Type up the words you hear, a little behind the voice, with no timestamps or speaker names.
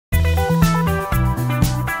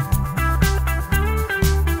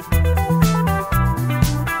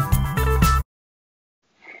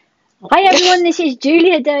everyone, this is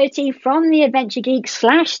Julia Doherty from the Adventure Geek /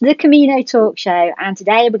 the Camino Talk Show, and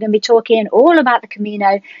today we're going to be talking all about the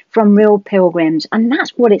Camino from real pilgrims, and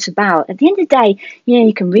that's what it's about. At the end of the day,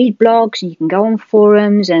 you can read blogs and you can go on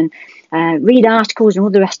forums and read articles and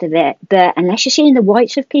all the rest of it, but unless you're seeing the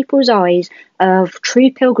whites of people's eyes of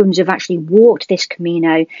true pilgrims who've actually walked this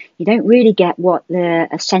Camino, you don't really get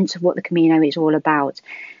a sense of what the Camino is all about.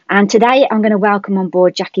 And today I'm going to welcome on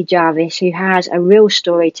board Jackie Jarvis, who has a real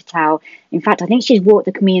story to tell. In fact, I think she's walked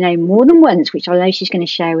the Camino more than once, which I know she's going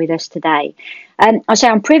to share with us today. I say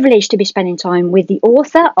I'm privileged to be spending time with the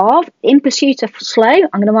author of In Pursuit of Slow.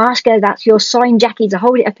 I'm going to ask her, that's your sign, Jackie, to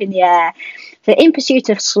hold it up in the air. So In Pursuit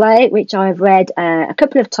of Slow, which I've read a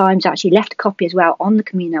couple of times, actually left a copy as well on the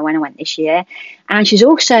Camino when I went this year. And she's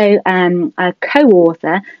also a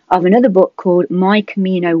co-author of another book called My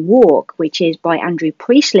Camino Walk, which is by Andrew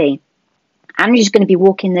Priestley. Andrew's going to be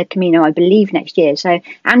walking the Camino, I believe, next year. So,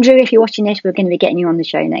 Andrew, if you're watching this, we're going to be getting you on the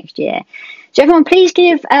show next year. So, everyone, please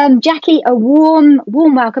give Jackie a warm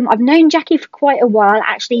welcome. I've known Jackie for quite a while,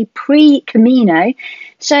 actually pre-Camino.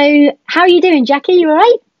 So, how are you doing, Jackie? You all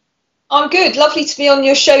right? I'm good. Lovely to be on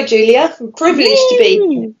your show, Julia. I'm privileged to be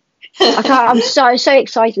here. I'm so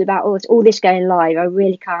excited about all this going live. I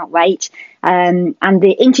really can't wait. And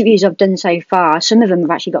the interviews I've done so far, some of them have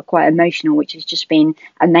actually got quite emotional, which has just been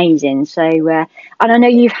amazing. So, and I know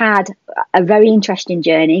you've had a very interesting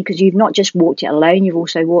journey because you've not just walked it alone, you've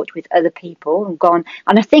also walked with other people and gone.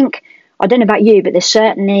 And I think, I don't know about you, but there's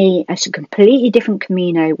certainly a completely different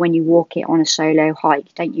Camino when you walk it on a solo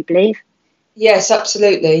hike, don't you believe? Yes,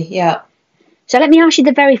 absolutely. Yeah. So let me ask you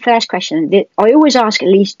the very first question. I always ask at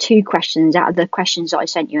least two questions out of the questions that I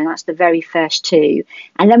sent you, and that's the very first two.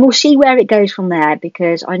 And then we'll see where it goes from there,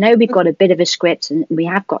 because I know we've got a bit of a script and we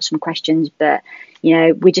have got some questions, but,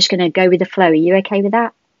 we're just going to go with the flow. Are you okay with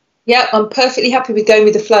that? Yeah, I'm perfectly happy with going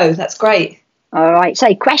with the flow. That's great. All right.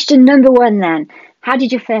 So question number one then. How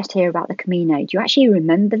did you first hear about the Camino? Do you actually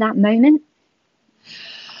remember that moment?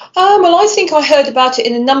 Well, I think I heard about it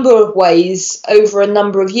in a number of ways over a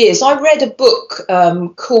number of years. I read a book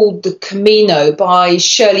called The Camino by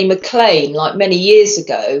Shirley MacLaine, like many years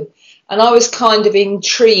ago, and I was kind of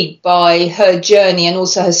intrigued by her journey and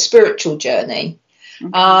also her spiritual journey.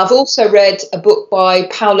 Mm-hmm. I've also read a book by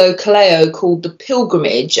Paulo Coelho called The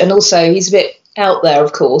Pilgrimage, and also he's a bit out there,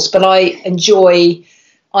 of course, but I enjoyed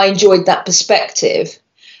that perspective.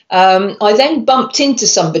 I then bumped into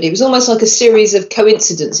somebody. It was almost like a series of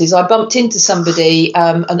coincidences. I bumped into somebody,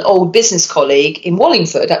 an old business colleague in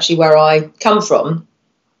Wallingford, actually, where I come from.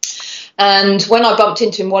 And when I bumped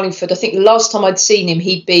into him in Wallingford, I think the last time I'd seen him,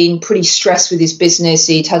 he'd been pretty stressed with his business.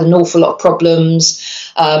 He'd had an awful lot of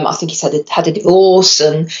problems. I think he's had a divorce,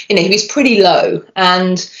 and he was pretty low.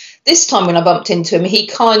 And this time when I bumped into him, he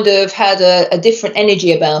kind of had a different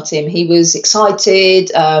energy about him. He was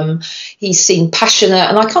excited. He seemed passionate.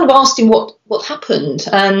 And I kind of asked him what happened.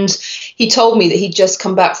 And he told me that he'd just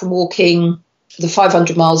come back from walking the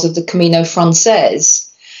 500 miles of the Camino Frances.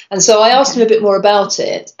 And so I asked him a bit more about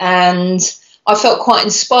it. And I felt quite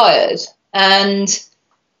inspired. And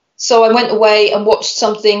so I went away and watched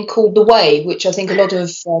something called The Way, which I think a lot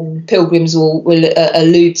of pilgrims will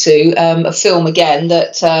allude to, a film again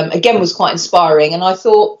that, again, was quite inspiring. And I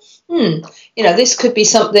thought, this could be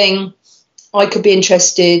something I could be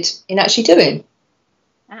interested in actually doing.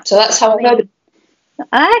 Absolutely. So that's how I heard it.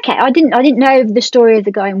 Okay, I didn't know the story of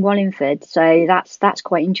the guy in Wallingford, so that's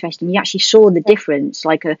quite interesting. You actually saw the difference,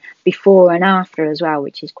 like a before and after as well,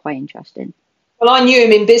 which is quite interesting. Well, I knew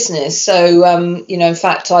him in business, so in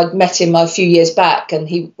fact, I'd met him a few years back,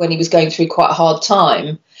 and when he was going through quite a hard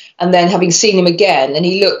time, and then having seen him again, and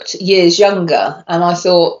he looked years younger, and I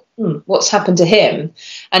thought, what's happened to him?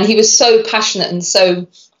 And he was so passionate and so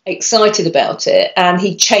excited about it, and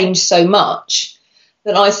he changed so much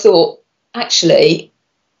that I thought, actually,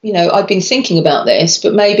 I've been thinking about this,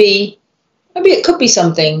 but maybe it could be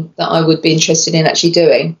something that I would be interested in actually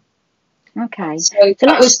doing. Okay, so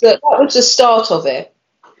that was the start of it.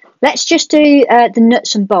 Let's just do the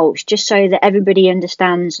nuts and bolts, just so that everybody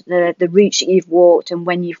understands the routes that you've walked and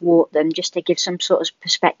when you've walked them, just to give some sort of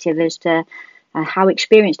perspective as to how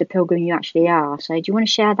experienced a pilgrim you actually are. So do you want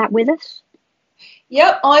to share that with us?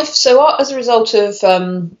 Yeah, as a result of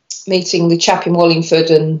meeting the chap in Wallingford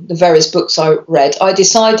and the various books I read, I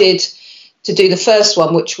decided to do the first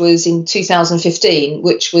one, which was in 2015,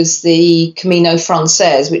 which was the Camino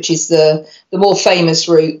Frances, which is the more famous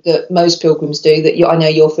route that most pilgrims do, that I know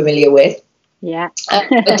you're familiar with. Yeah. I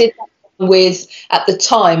did that with, at the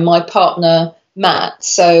time, my partner, Matt.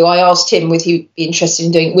 So I asked him would he be interested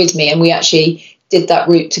in doing it with me, and we actually did that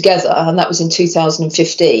route together, and that was in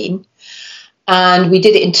 2015. And we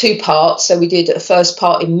did it in 2 parts. So we did a first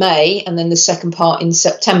part in May and then the second part in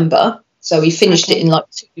September. So we finished it in like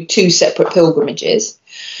two separate pilgrimages.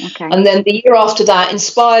 Okay. And then the year after that,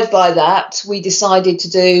 inspired by that, we decided to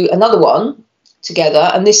do another one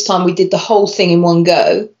together. And this time we did the whole thing in one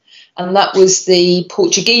go. And that was the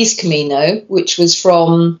Portuguese Camino, which was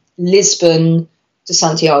from Lisbon to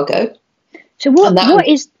Santiago. So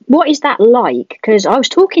what is that like? Because I was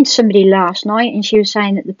talking to somebody last night and she was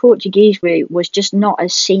saying that the Portuguese route was just not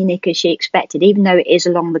as scenic as she expected, even though it is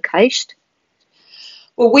along the coast.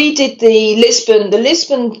 Well, we did the Lisbon,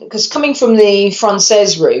 because coming from the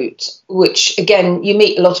Francaise route, which, again, you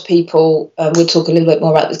meet a lot of people, we'll talk a little bit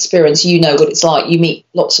more about the experience, you know what it's like, you meet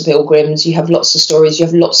lots of pilgrims, you have lots of stories, you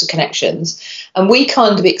have lots of connections, and we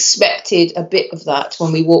kind of expected a bit of that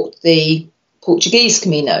when we walked the Portuguese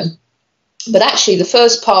Camino. But actually, the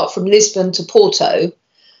first part from Lisbon to Porto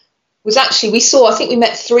was actually, I think we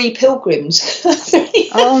met 3 pilgrims.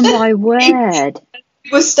 Oh, my word. We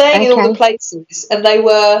were staying in all the places, and they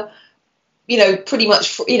were, pretty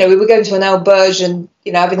much, we were going to an albergue and,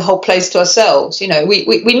 having the whole place to ourselves. We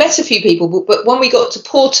met a few people, but when we got to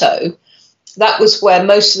Porto, that was where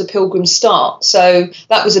most of the pilgrims start. So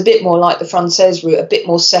that was a bit more like the Francaise route, a bit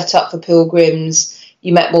more set up for pilgrims.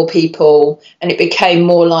 You met more people, and it became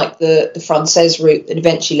more like the Francaise route that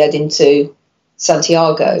eventually led into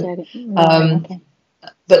Santiago.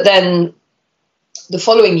 But then the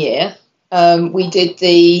following year, we did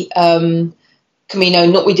the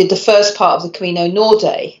Camino. We did the first part of the Camino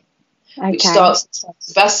Norte, which starts in San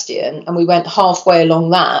Sebastian, and we went halfway along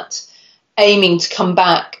that, aiming to come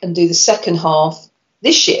back and do the second half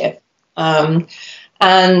this year.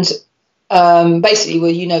 Basically, well,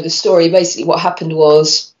 you know the story. Basically, what happened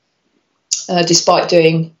was, despite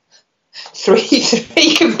doing three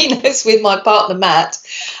Caminos with my partner Matt,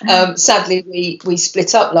 sadly we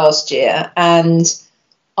split up last year, and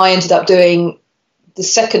I ended up doing the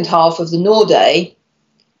second half of the Norte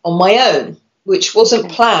on my own, which wasn't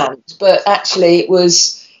planned, but actually it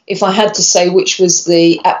was, if I had to say which was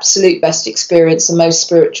the absolute best experience, the most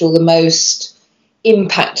spiritual, the most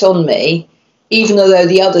impact on me, even though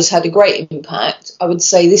the others had a great impact, I would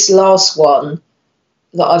say this last one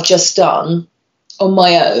that I've just done on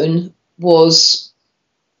my own was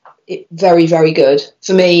very, very good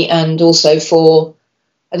for me, and also for,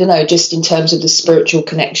 I don't know, just in terms of the spiritual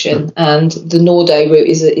connection. And the Norte route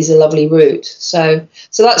is a lovely route. So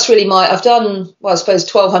that's really I've done, well, I suppose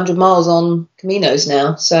 1,200 miles on Caminos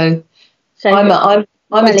now. So I'm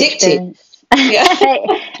addicted. Yeah.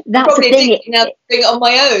 That's probably the thing. Addicted now, doing it on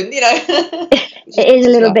my own, It is a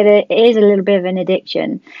little bit of an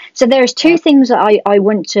addiction. So there's 2 things that I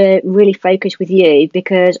want to really focus with you,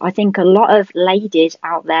 because I think a lot of ladies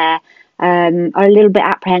out there are a little bit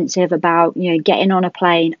apprehensive about, getting on a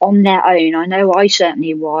plane on their own. I know I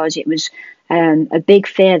certainly was. It was a big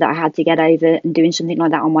fear that I had to get over, and doing something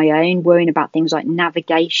like that on my own, worrying about things like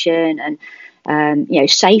navigation and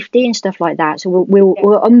safety and stuff like that. So we'll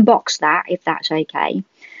unbox that, if that's okay.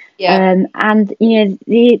 Yeah. And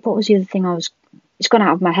what was the other thing it's gone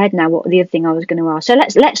out of my head now, what the other thing I was going to ask. So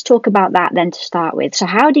let's talk about that then to start with. So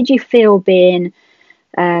how did you feel being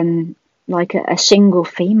like a single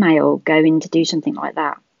female going to do something like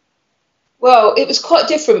that? Well, it was quite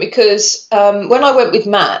different because when I went with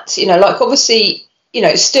Matt, obviously,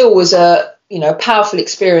 it still was a powerful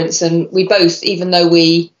experience, and we both, even though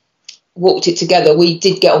we walked it together, we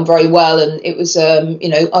did get on very well, and it was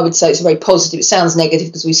I would say it's very positive. It sounds negative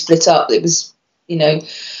because we split up. It was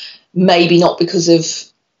maybe not because of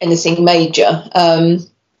anything major,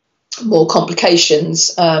 more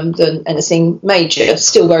complications than anything major,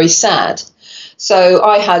 still very sad. So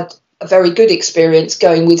I had a very good experience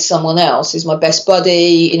going with someone else who's my best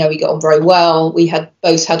buddy. We got on very well. We had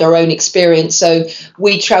both had our own experience, so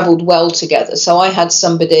we travelled well together. So I had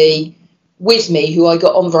somebody with me who I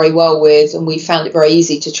got on very well with, and we found it very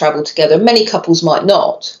easy to travel together. Many couples might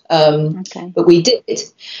not, but we did.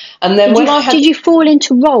 And then did you fall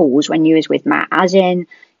into roles when you was with Matt? As in,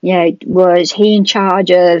 was he in charge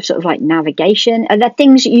of sort of like navigation? Are there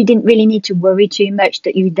things that you didn't really need to worry too much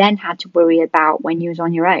that you then had to worry about when you was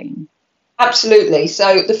on your own? Absolutely.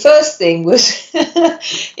 So the first thing was, the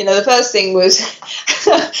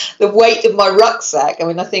weight of my rucksack. I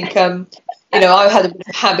mean, I think, I had a bit of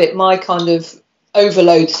a habit, my kind of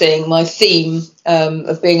overload thing, my theme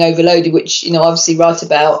of being overloaded, which, I obviously write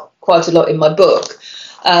about quite a lot in my book.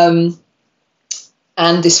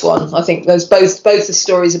 And this one, I think there's both the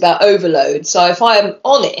stories about overload. So if I am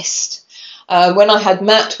honest, when I had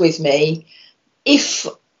Matt with me, if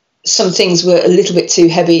some things were a little bit too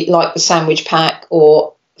heavy, like the sandwich pack,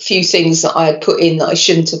 or a few things that I had put in that I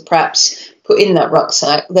shouldn't have perhaps put in that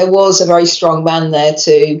rucksack, there was a very strong man there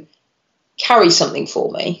to carry something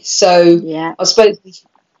for me. So Yeah. I suppose in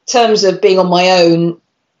terms of being on my own,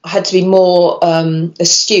 I had to be more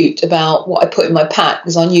astute about what I put in my pack,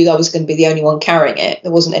 because I knew that I was going to be the only one carrying it.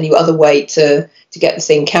 There wasn't any other way to get the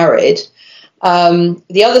thing carried.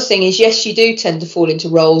 The other thing is, yes, you do tend to fall into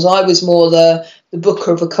roles. I was more the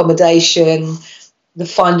booker of accommodation, the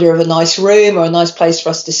finder of a nice room or a nice place for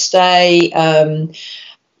us to stay.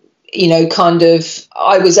 You know, kind of,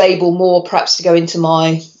 I was able more perhaps to go into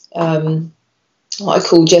my, what I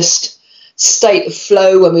call just state of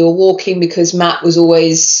flow when we were walking, because Matt was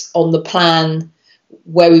always on the plan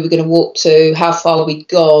where we were going to walk to, how far we'd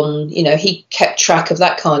gone. You know, he kept track of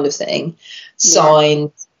that kind of thing,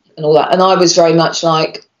 signs and all that. And I was very much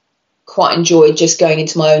like, quite enjoyed just going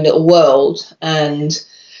into my own little world. And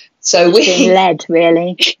so being led,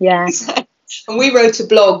 really. Yeah. And we wrote a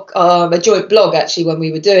blog, a joint blog actually, when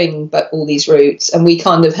we were doing all these routes, and we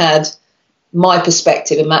kind of had my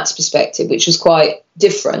perspective and Matt's perspective, which was quite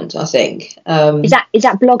different, I think. Is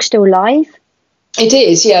that blog still live? It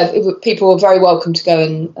is, yeah. People are very welcome to go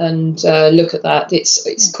and look at that.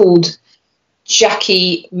 It's called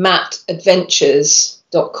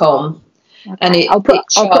JackieMattAdventures.com. Okay. And I'll put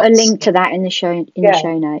a link to that in the show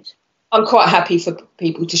notes. I'm quite happy for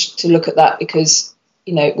people to look at that, because,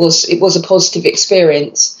 you know, it was a positive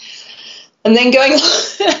experience. And then going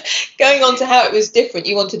on to how it was different,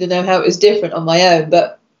 you wanted to know how it was different on my own.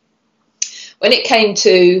 But when it came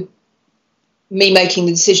to me making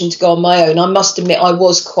the decision to go on my own, I must admit I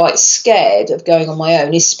was quite scared of going on my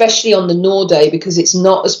own, especially on the Norte, because it's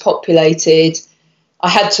not as populated. I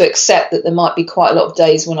had to accept that there might be quite a lot of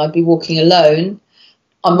days when I'd be walking alone.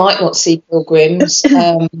 I might not see pilgrims.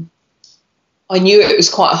 I knew it was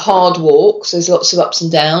quite a hard walk, so there's lots of ups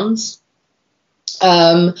and downs.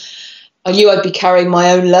 I knew I'd be carrying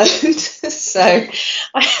my own load, so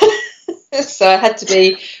I had to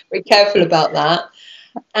be very careful about that.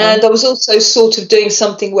 And I was also sort of doing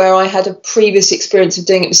something where I had a previous experience of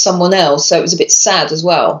doing it with someone else, so it was a bit sad as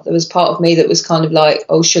well. There was part of me that was kind of like,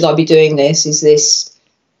 oh, should I be doing this? Is this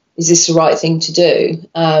the right thing to do?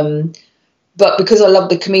 But because I love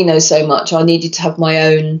the Camino so much, I needed to have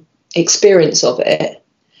my own experience of it.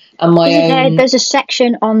 And there's a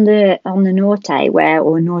section on the Norte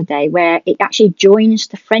where it actually joins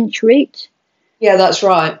the French route. Yeah, that's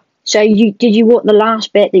right. So did you walk the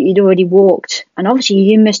last bit that you'd already walked? And obviously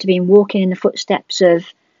you must have been walking in the footsteps of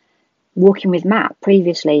walking with Matt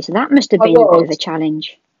previously. So that must have been a bit of a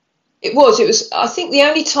challenge. It was. I think the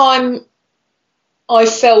only time I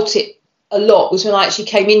felt it a lot was when I actually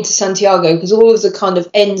came into Santiago, because all of the kind of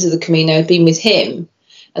ends of the Camino had been with him.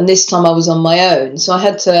 And this time I was on my own. So I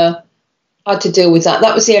had to deal with that.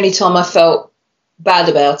 That was the only time I felt bad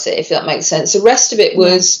about it, if that makes sense. The rest of it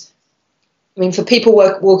was, I mean, for people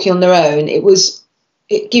walking on their own, it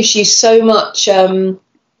gives you so much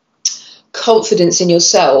confidence in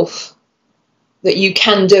yourself that you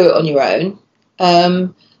can do it on your own. I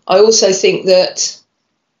also think that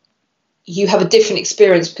you have a different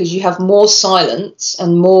experience because you have more silence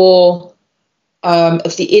and more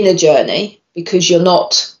of the inner journey, because you're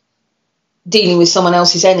not dealing with someone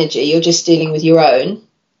else's energy, you're just dealing with your own.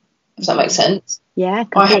 Does that make sense? Yeah,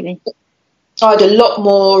 completely. I had a lot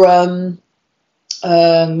more,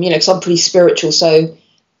 because I'm pretty spiritual, so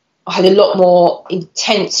I had a lot more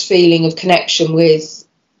intense feeling of connection with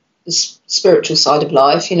the spiritual side of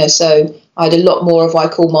life, so I had a lot more of what I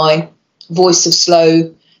call my voice of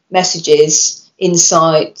slow messages,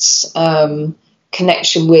 insights,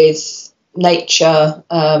 connection with nature,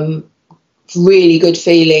 really good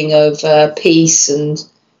feeling of peace and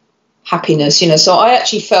happiness, so I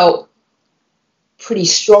actually felt pretty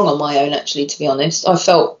strong on my own, actually, to be honest. I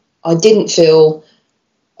didn't feel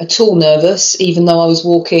at all nervous, even though I was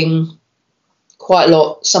walking quite a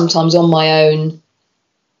lot, sometimes on my own,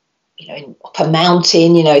 up a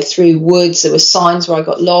mountain, through woods. There were signs where I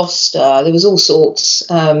got lost. There was all sorts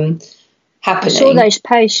happening. I saw those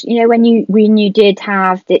posts, when you did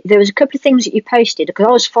have, there was a couple of things that you posted, because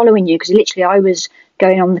I was following you, because literally I was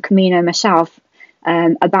going on the Camino myself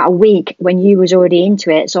about a week when you was already into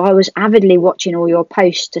it. So I was avidly watching all your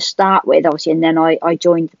posts to start with, obviously, and then I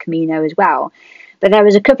joined the Camino as well. But there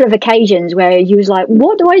was a couple of occasions where you was like,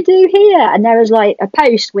 what do I do here? And there was like a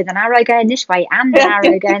post with an arrow going this way and an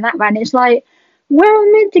arrow going that way. And it's like, where am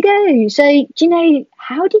I meant to go? So,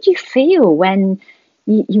 how did you feel when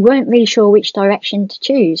you weren't really sure which direction to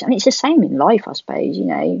choose? And it's the same in life, I suppose.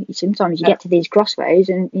 Sometimes you get to these crossroads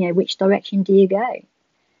and, which direction do you go?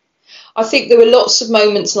 I think there were lots of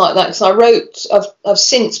moments like that because I've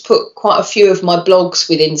since put quite a few of my blogs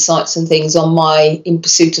with insights and things on my In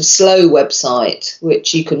Pursuit of Slow website,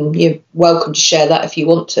 which you're welcome to share that if you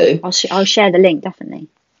want to. I'll share the link, definitely.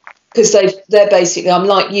 Because they're basically, I'm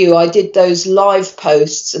like you, I did those live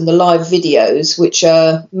posts and the live videos, which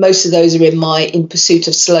most of those are in my In Pursuit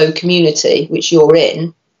of Slow community, which you're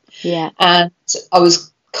in. Yeah. And I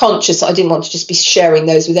was conscious that I didn't want to just be sharing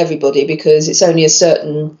those with everybody, because it's only a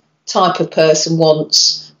certain type of person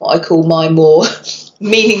wants what I call my more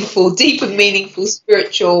meaningful, deep and meaningful,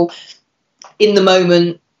 spiritual, in the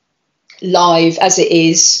moment, live as it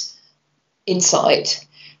is, insight.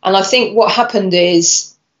 And I think what happened is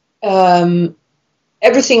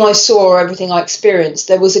everything I saw or everything I experienced,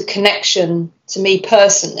 there was a connection to me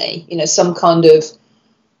personally, some kind of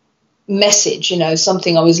message,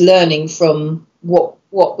 something I was learning from what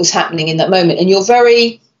was happening in that moment. And I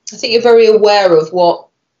think you're very aware of what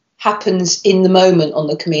happens in the moment on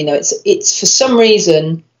the Camino. It's for some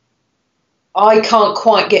reason I can't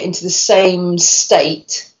quite get into the same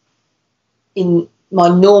state in my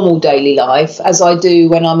normal daily life as I do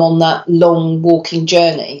when I'm on that long walking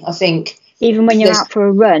journey. I think even when you're out for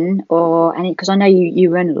a run or any, because I know you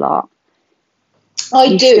run a lot.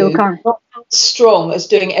 I do, not as strong as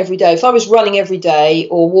doing it every day. If I was running every day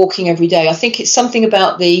or walking every day, I think it's something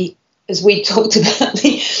about as we talked about,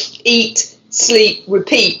 the eat, sleep,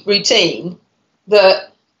 repeat routine,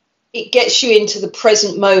 that it gets you into the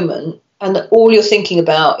present moment, and all you're thinking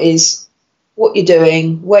about is what you're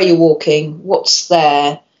doing, where you're walking, what's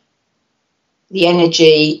there, the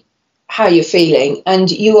energy, how you're feeling,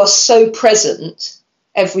 and you are so present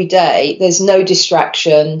every day. There's no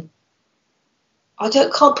distraction. I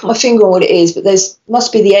can't put my finger on what it is, but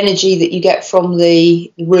must be the energy that you get from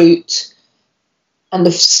the route and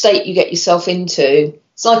the state you get yourself into.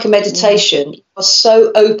 It's like a meditation. You are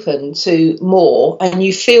so open to more, and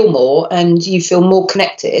you feel more, and you feel more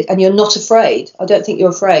connected, and you're not afraid. I don't think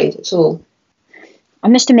you're afraid at all. I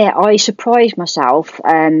must admit, I surprised myself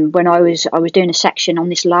when I was doing a section on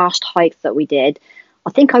this last hike that we did.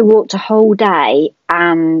 I think I walked a whole day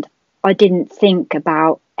and I didn't think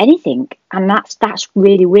about anything, and that's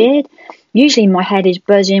really weird. Usually my head is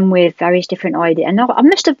buzzing with various different ideas, and I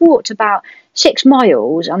must have walked about 6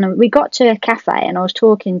 miles, and we got to a cafe and I was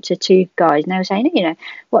talking to 2 guys, and they were saying,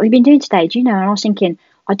 what have you been doing today, do you know? And I was thinking,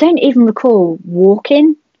 I don't even recall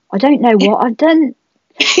walking. I don't know what I've done.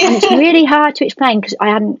 And it's really hard to explain because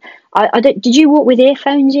did you walk with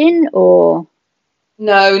earphones in, or?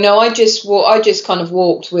 No, I just kind of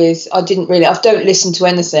walked with, I don't listen to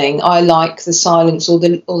anything. I like the silence or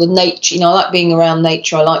the nature, I like being around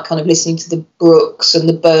nature. I like kind of listening to the brooks and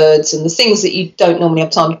the birds and the things that you don't normally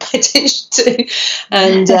have time to pay attention to.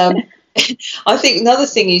 And I think another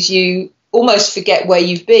thing is you almost forget where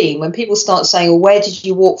you've been. When people start saying, well, where did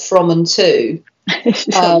you walk from and to?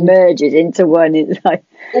 It merges into one. It's like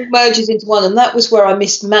all merges into one, and that was where I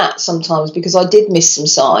missed Matt sometimes, because I did miss some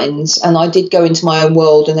signs, and I did go into my own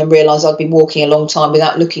world and then realise I'd been walking a long time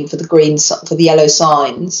without looking for the yellow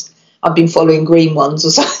signs. I'd been following green ones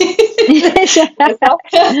or something.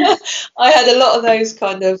 I had a lot of those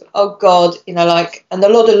kind of, oh God, and a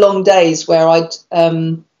lot of long days where I'd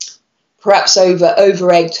perhaps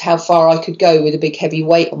over-egged how far I could go with a big heavy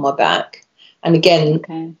weight on my back. And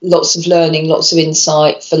again, Lots of learning, lots of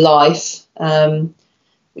insight for life,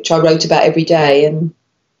 which I wrote about every day. And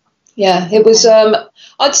it was,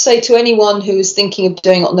 I'd say to anyone who was thinking of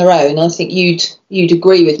doing it on their own, I think you'd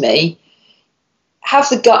agree with me, have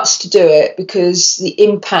the guts to do it, because the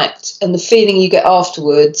impact and the feeling you get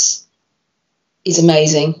afterwards is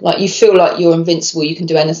amazing. Like, you feel like you're invincible. You can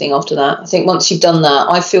do anything after that. I think once you've done that,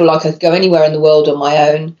 I feel like I could go anywhere in the world on my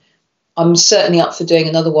own. I'm certainly up for doing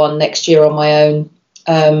another one next year on my own.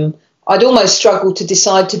 I'd almost struggle to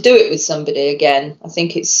decide to do it with somebody again. I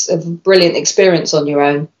think it's a brilliant experience on your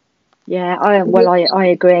own. Yeah, I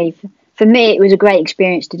agree. For me, it was a great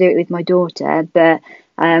experience to do it with my daughter. But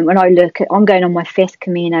when I look at, I'm going on my 5th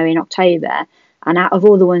Camino in October, and out of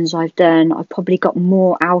all the ones I've done, I've probably got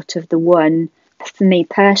more out of the one, for me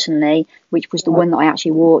personally, which was the one that I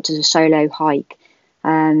actually walked as a solo hike.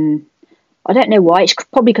 I don't know why. It's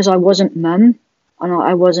probably because I wasn't mum and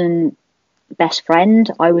I wasn't best friend.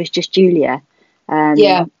 I was just Julia.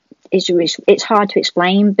 It's hard to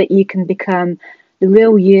explain, but you can become the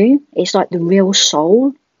real you. It's like the real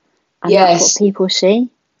soul, and that's what people see.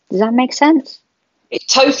 Does that make sense? It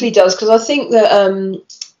totally does, because I think that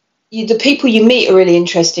the people you meet are really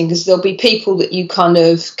interesting, because there'll be people that you kind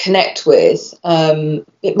of connect with.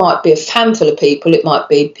 It might be a handful of people. It might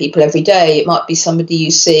be people every day. It might be somebody you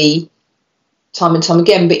see time and time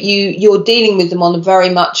again, but you're dealing with them on a very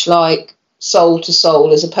much like soul to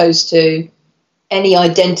soul, as opposed to any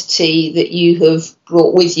identity that you have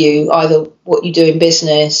brought with you, either what you do in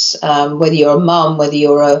business, whether you're a mum, whether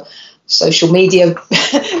you're a social media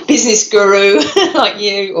business guru like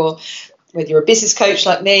you, or whether you're a business coach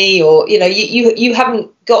like me, or, you know, you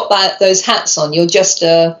haven't got those hats on. You're just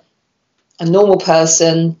a normal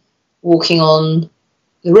person walking on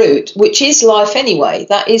the route, which is life anyway.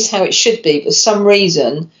 That is how it should be. But for some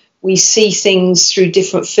reason, we see things through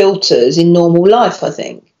different filters in normal life, I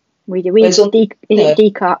think. We do.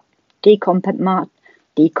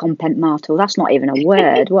 Decompartmental. That's not even a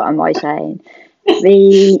word. What am I saying?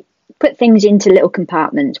 We put things into little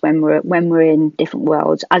compartments when we're in different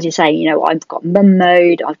worlds. As you say, you know, I've got mum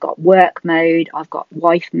mode, I've got work mode, I've got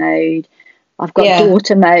wife mode, I've got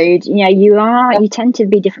daughter mode. You know, you tend to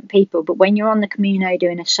be different people, but when you're on the Camino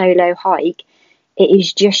doing a solo hike, it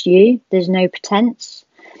is just you. There's no pretense.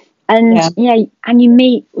 And, you know, and you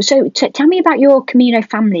meet. So tell me about your Camino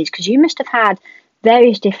families, because you must have had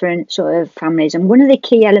various different sort of families. And one of the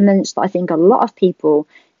key elements that I think a lot of people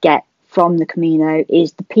get from the Camino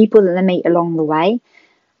is the people that they meet along the way.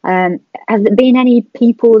 Have there been any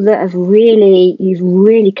people that you've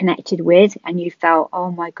really connected with and you felt,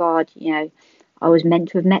 oh my God, you know, I was meant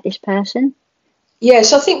to have met this person?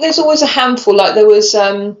 Yes, I think there's always a handful. Like there was,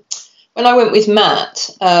 when I went with Matt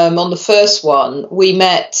on the first one, we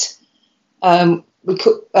met, I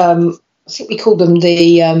think we called them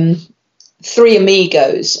the Three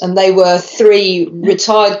Amigos, and they were three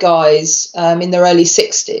retired guys in their early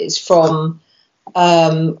 60s from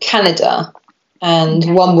Canada,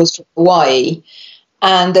 and one was from Hawaii,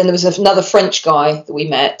 and then there was another French guy that we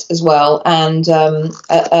met as well, and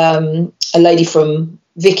a lady from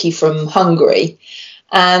Vicky from Hungary,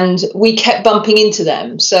 and we kept bumping into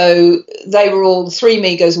them. So they were all, the Three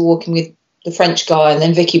Amigos were walking with the French guy, and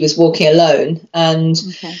then Vicky was walking alone, and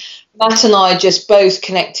Matt and I just both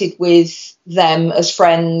connected with them as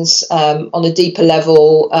friends on a deeper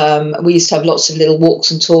level. We used to have lots of little walks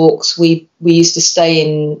and talks. We used to stay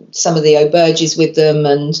in some of the auberges with them,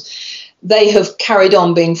 and they have carried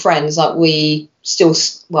on being friends. Like we still,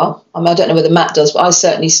 well, I don't know whether Matt does, but I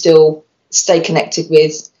certainly still stay connected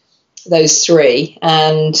with those three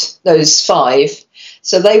and those five.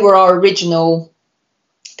 So they were our original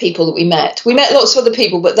people that we met. We met lots of other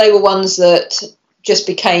people, but they were ones that just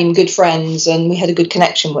became good friends and we had a good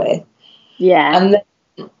connection with. Yeah. And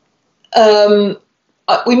then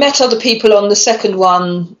we met other people on the second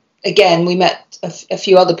one. Again, we met a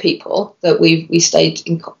few other people that we stayed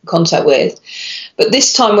in contact with. But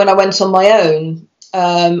this time when I went on my own,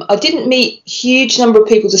 I didn't meet a huge number of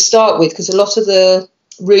people to start with, because a lot of the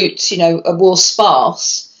routes, you know, are more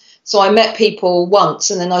sparse. So I met people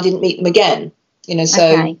once and then I didn't meet them again. You know,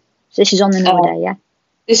 so okay. So this is on the Norte, yeah?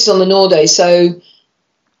 This is on the Norte. So,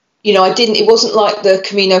 you know, it wasn't like the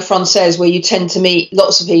Camino Frances where you tend to meet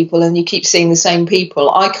lots of people and you keep seeing the same people.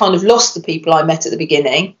 I kind of lost the people I met at the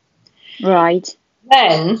beginning. Right.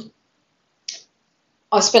 Then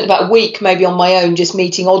I spent about a week maybe on my own just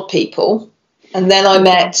meeting odd people. And then I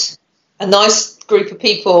met a nice group of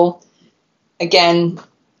people again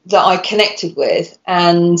that I connected with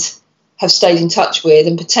and have stayed in touch with,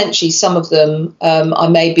 and potentially some of them I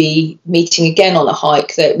may be meeting again on a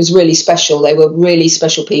hike. That was really special. They were really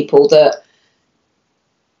special people that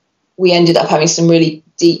we ended up having some really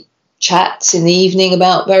deep chats in the evening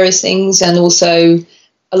about various things, and also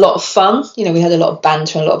a lot of fun. You know, we had a lot of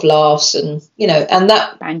banter and a lot of laughs, and, you know, and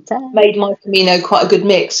that made my Camino quite a good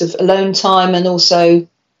mix of alone time and also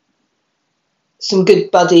some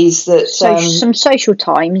good buddies that some social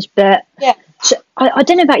times. But yeah. So, I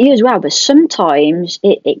don't know about you as well, but sometimes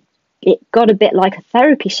it got a bit like a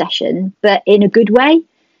therapy session, but in a good way.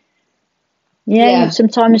 Yeah.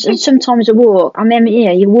 Sometimes a walk. I mean, you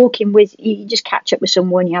know, you're walking with, you just catch up with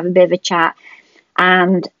someone, you have a bit of a chat,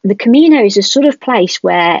 and the Camino is a sort of place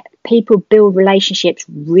where people build relationships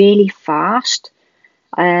really fast,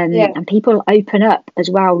 and people open up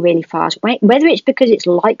as well really fast. Whether it's because it's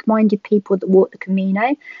like-minded people that walk the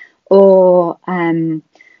Camino, or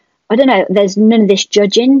I don't know, there's none of this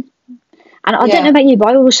judging. And I don't know about you, but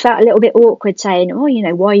I always felt a little bit awkward saying, oh, you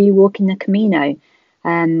know, why are you walking the Camino?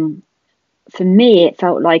 For me, it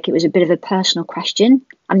felt like it was a bit of a personal question.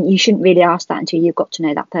 And you shouldn't really ask that until you've got to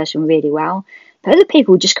know that person really well. But other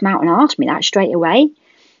people would just come out and ask me that straight away.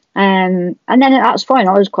 And then that's fine.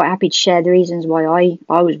 I was quite happy to share the reasons why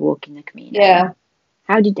I was walking the Camino. Yeah.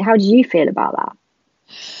 How did you feel about that?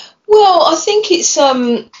 Well, I think it's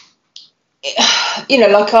you know,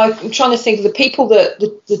 like I'm trying to think of the people that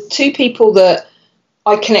the two people that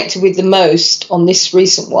I connected with the most on this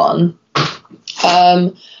recent one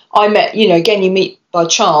I met, again, you meet by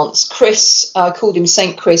chance, Chris. I called him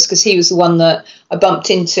St. Chris because he was the one that I bumped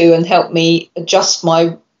into and helped me adjust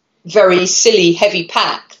my very silly, heavy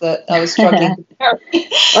pack that I was struggling to carry.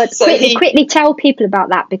 Well, quickly tell people about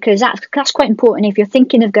that, because that's quite important. If you're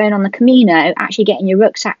thinking of going on the Camino, actually getting your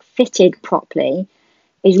rucksack fitted properly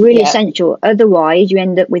is really essential. Otherwise, you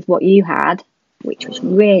end up with what you had, which was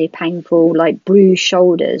really painful, like bruised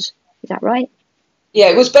shoulders. Is that right? Yeah,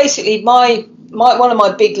 it was basically my one of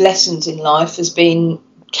my big lessons in life has been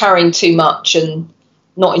carrying too much and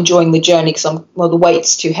not enjoying the journey because the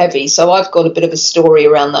weight's too heavy. So I've got a bit of a story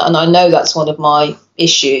around that, and I know that's one of my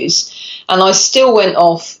issues. And I still went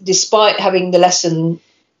off despite having the lesson.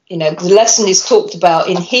 The lesson is talked about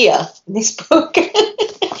in this book.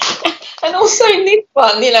 And also in this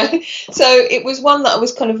one, So it was one that I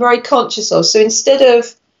was kind of very conscious of. So instead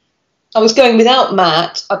of, I was going without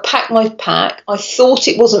Matt, I packed my pack. I thought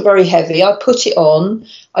it wasn't very heavy. I put it on.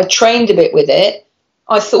 I trained a bit with it.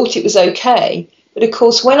 I thought it was okay. But of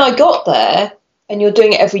course, when I got there, and you're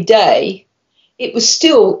doing it every day, it was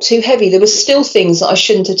still too heavy. There were still things that I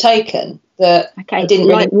shouldn't have taken that I didn't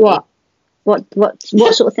really need. What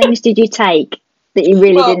sort of things did you take that you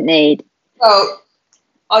really didn't need? Well,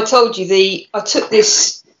 I told you I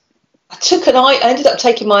ended up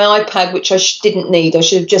taking my iPad, which I didn't need. I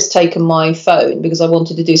should have just taken my phone because I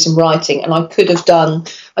wanted to do some writing, and I could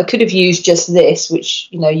have used just this, which,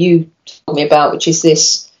 you told me about, which is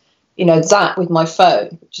this, that with my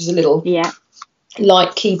phone, which is a little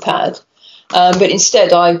light keypad. But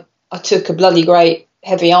instead I took a bloody great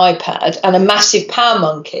heavy iPad and a massive power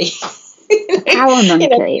monkey. Power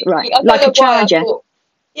monkey, right. Like a charger.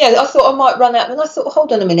 I thought I might run out, and I thought,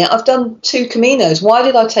 hold on a minute, I've done 2 Caminos. Why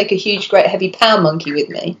did I take a huge, great, heavy power monkey with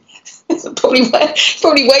me? It's probably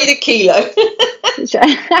weighed a kilo.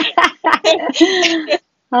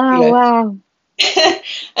 Wow.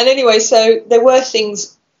 And anyway, so there were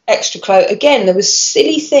things, extra clothes. Again, there were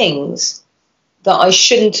silly things that I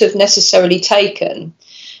shouldn't have necessarily taken.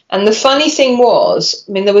 And the funny thing was,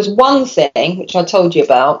 there was one thing, which I told you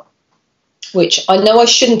about, which I know I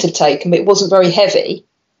shouldn't have taken, but it wasn't very heavy.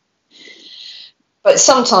 But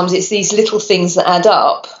sometimes it's these little things that add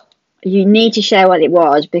up. You need to share what it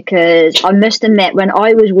was, because I must admit, when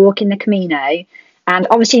I was walking the Camino, and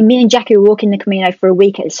obviously me and Jackie were walking the Camino for a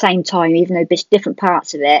week at the same time, even though it's different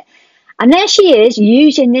parts of it. And there she is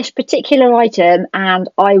using this particular item, and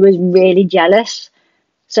I was really jealous.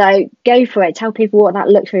 So go for it. Tell people what that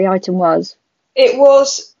luxury item was. It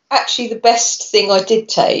was actually the best thing I did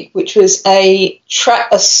take, which was a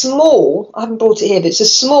small, I haven't brought it here, but it's a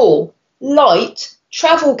small, light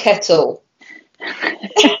travel kettle.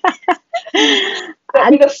 With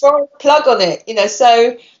a foreign plug on it,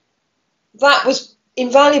 so that was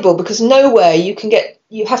invaluable, because nowhere you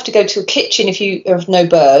have to go to a kitchen if you have no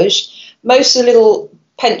burge. Most of the little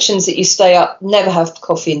pensions that you stay up never have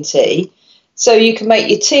coffee and tea, so you can make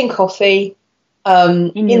your tea and coffee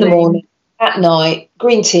in the morning, at night,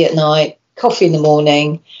 green tea at night, coffee in the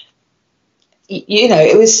morning.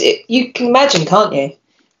 You can imagine, can't you?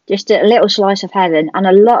 Just a little slice of heaven. And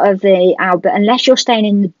a lot of the unless you're staying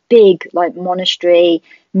in the big, like, monastery,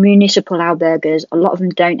 municipal albergues, a lot of them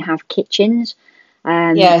don't have kitchens.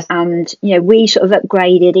 And, we sort of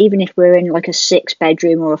upgraded, even if we're in like a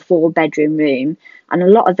 6-bedroom or a 4-bedroom room. And a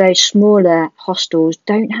lot of those smaller hostels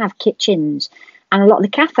don't have kitchens. And a lot of the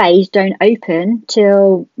cafes don't open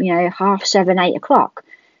till, 7:30, 8 o'clock.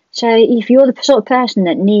 So if you're the sort of person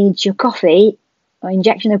that needs your coffee, or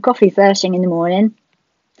injection of coffee first thing in the morning,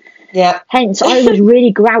 hence I was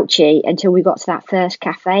really grouchy until we got to that first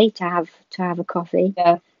cafe to have a coffee.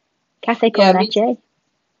 Yeah. Cafe con leche.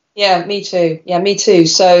 Yeah, me too. Yeah, me too.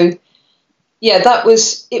 So, that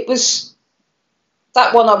was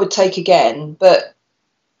that one I would take again. But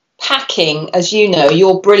packing, as you know,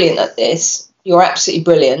 you're brilliant at this. You're absolutely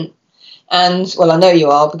brilliant. And, well, I know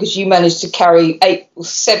you are, because you managed to carry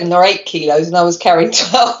 7 or 8 kilos and I was carrying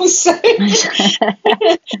 12. So.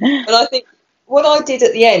 But I think what I did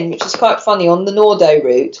at the end, which was quite funny, on the Norte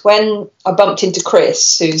route, when I bumped into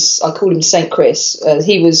Chris, I call him St. Chris,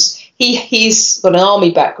 he's got an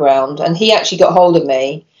army background, and he actually got hold of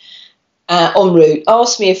me en route,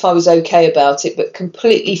 asked me if I was okay about it, but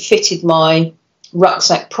completely fitted my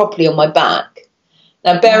rucksack properly on my back.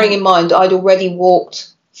 Now, bearing in mind, I'd already walked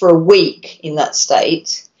for a week in that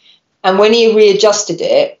state, and when he readjusted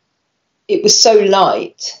it, it was so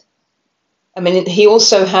light. He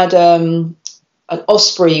also had an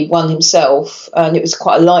Osprey one himself, and it was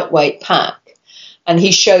quite a lightweight pack. And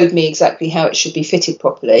he showed me exactly how it should be fitted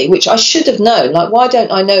properly, which I should have known. Like, why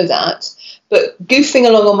don't I know that? But goofing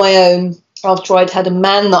along on my own after I'd had a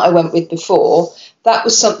man that I went with before, that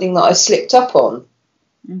was something that I slipped up on.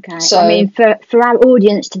 Okay. So, I mean, for our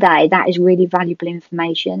audience today, that is really valuable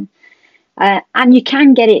information. And you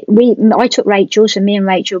can get it. I took Rachel, so me and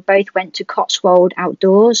Rachel both went to Cotswold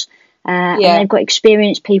Outdoors, and they've got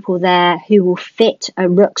experienced people there who will fit a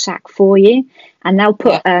rucksack for you, and they'll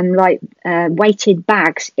put weighted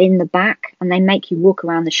bags in the back, and they make you walk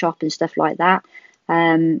around the shop and stuff like that.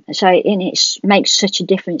 So it makes such a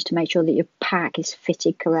difference to make sure that your pack is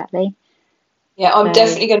fitted correctly. Yeah, I'm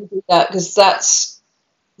definitely going to do that, because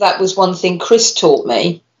that was one thing Chris taught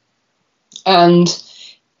me. And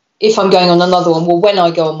if I'm going on another one, well, when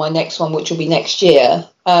I go on my next one, which will be next year,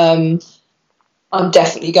 I'm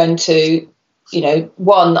definitely going to,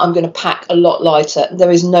 I'm going to pack a lot lighter.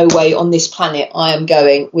 There is no way on this planet I am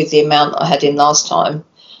going with the amount I had in last time.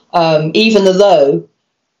 Even though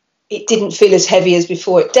it didn't feel as heavy as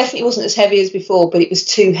before. It definitely wasn't as heavy as before, but it was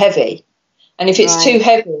too heavy. And if it's too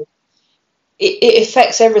heavy, it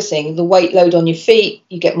affects everything. The weight load on your feet,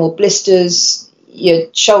 you get more blisters, your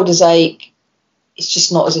shoulders ache. It's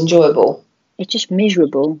just not as enjoyable. It's just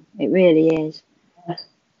miserable. It really is.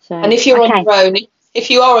 So, and if you're on your own, if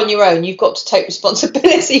you are on your own, you've got to take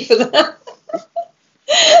responsibility for that.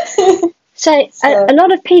 So a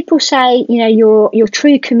lot of people say, your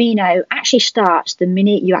true Camino actually starts the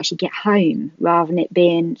minute you actually get home, rather than it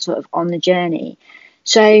being sort of on the journey.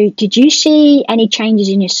 So did you see any changes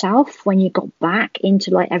in yourself when you got back into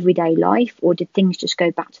like everyday life, or did things just go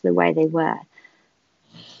back to the way they were?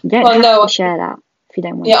 You don't have to share that if you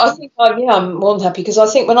don't want to. I think I'm more than happy, because I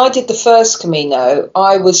think when I did the first Camino,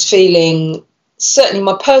 I was feeling, certainly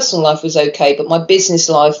my personal life was okay, but my business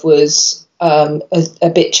life was a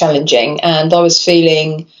bit challenging, and I was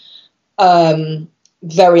feeling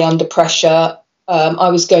very under pressure. I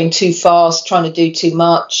was going too fast, trying to do too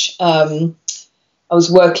much. I was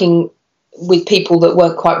working with people that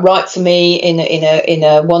weren't quite right for me in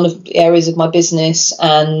one of the areas of my business,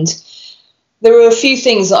 and there were a few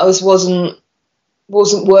things that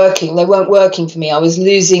wasn't working. They weren't working for me. I was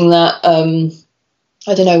losing that.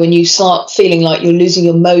 I don't know, when you start feeling like you're losing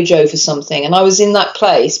your mojo for something. And I was in that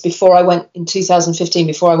place before I went in 2015,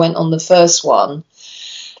 before I went on the first one.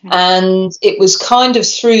 Okay. And it was kind of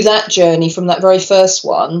through that journey from that very first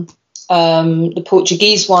one, the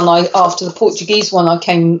Portuguese one, after the Portuguese one, I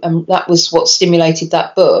came, and that was what stimulated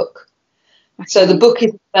that book. Okay. So the book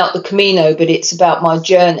is about the Camino, but it's about my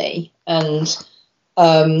journey. And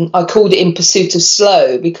I called it In Pursuit of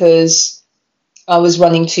Slow, because I was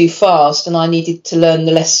running too fast and I needed to learn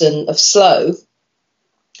the lesson of slow.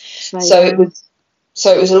 So it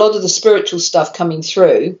was a lot of the spiritual stuff coming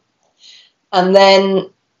through. And then,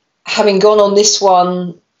 having gone on this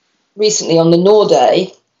one recently on the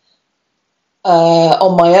Norte,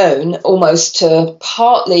 on my own, almost to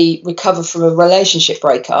partly recover from a relationship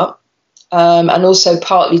breakup, and also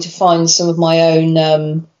partly to find some of my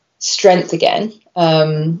own strength again.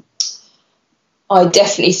 I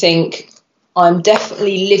definitely think I'm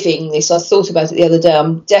definitely living this. I thought about it the other day.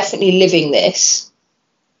 I'm definitely living this.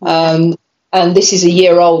 And this is a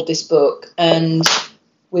year old, this book, and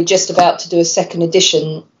we're just about to do a second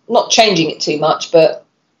edition, not changing it too much, but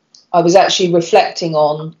I was actually reflecting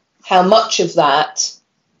on how much of that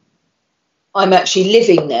I'm actually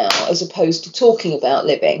living now, as opposed to talking about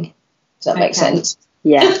living. Does that make sense?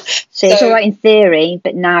 Yeah. So it's all right in theory,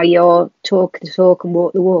 but now you're talk the talk and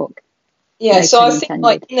walk the walk. Yeah, no, so I think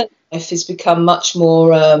my inner life has become much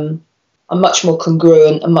more, I'm much more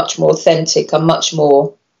congruent, I'm much more authentic, I'm much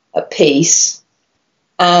more at peace.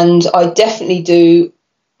 And I definitely do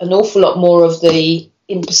an awful lot more of the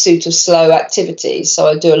In Pursuit of Slow activities. So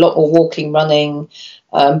I do a lot more walking, running,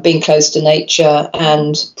 being close to nature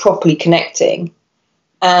and properly connecting.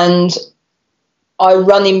 And I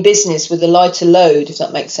run in business with a lighter load, if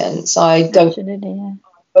that makes sense. I'm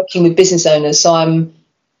working with business owners, so I'm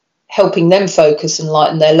helping them focus and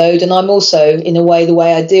lighten their load. And I'm also, in a way, the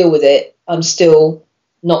way I deal with it, I'm still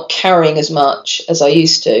not carrying as much as I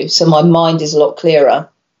used to. So my mind is a lot clearer.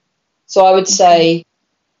 So I would say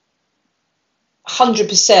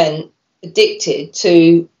 100% addicted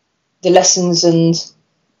to the lessons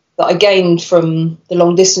that I gained from the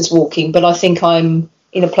long distance walking. But I think I'm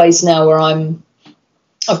in a place now where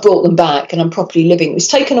I've brought them back and I'm properly living. It's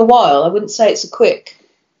taken a while. I wouldn't say it's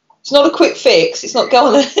not a quick fix. It's not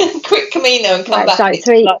going on a quick Camino and come back. It's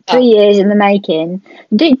like 3 years in the making.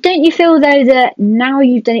 Don't you feel, though, that now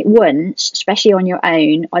you've done it once, especially on your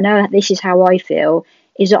own, I know this is how I feel,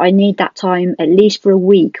 is that I need that time at least for a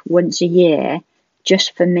week, once a year,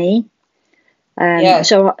 just for me.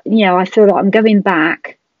 So, I feel like I'm going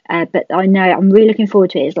back But I know I'm really looking forward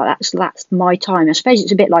to it. It's like that's my time. I suppose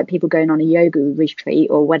it's a bit like people going on a yoga retreat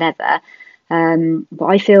or whatever. But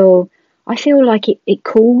I feel like it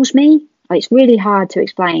calls me. Like, it's really hard to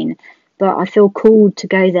explain, but I feel called to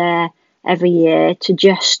go there every year to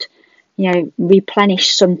just,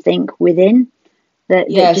 replenish something within that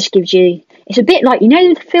just gives you. It's a bit like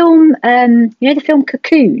the film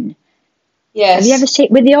Cocoon. Yes. Have you ever seen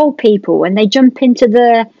it with the old people when they jump into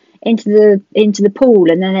the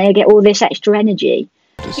pool and then they get all this extra energy?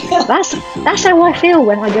 That's how I feel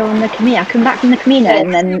when I go on the Camino. I come back from the Camino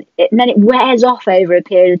and then it wears off over a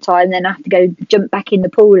period of time. Then I have to go jump back in the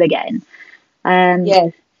pool again.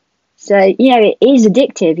 So it is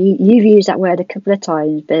addictive. You've used that word a couple of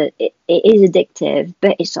times, but it is addictive.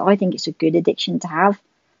 But I think it's a good addiction to have.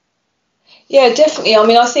 Yeah, definitely. I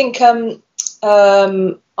mean, I think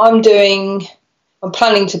I'm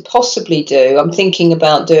planning to possibly do. I'm thinking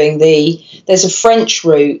about doing there's a French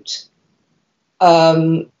route.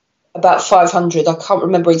 About 500. I can't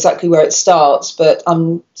remember exactly where it starts, but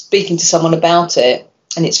I'm speaking to someone about it,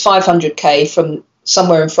 and it's 500k from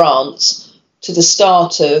somewhere in France to the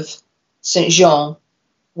start of Saint Jean,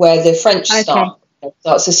 where the French start.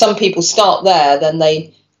 So some people start there, then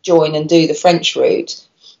they join and do the French route.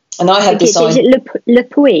 And I had this idea. Is it Le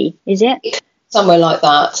Puy? Is it somewhere like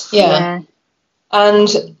that? Yeah. And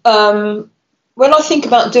when I think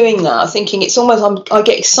about doing that, I'm thinking it's almost I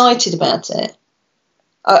get excited about it.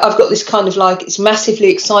 I've got this kind of it's massively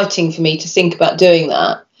exciting for me to think about doing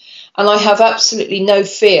that. And I have absolutely no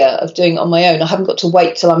fear of doing it on my own. I haven't got to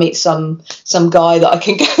wait till I meet some guy that I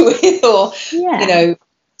can go with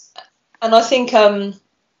And I think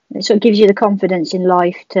it sort of gives you the confidence in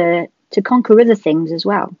life to conquer other things as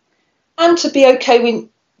well. And to be okay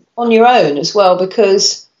on your own as well,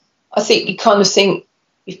 because I think you kind of think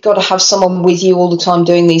you've got to have someone with you all the time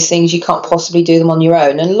doing these things. You can't possibly do them on your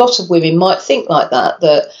own. And a lot of women might think like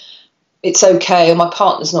that it's okay, or my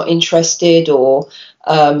partner's not interested, or,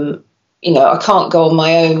 I can't go on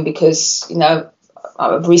my own because,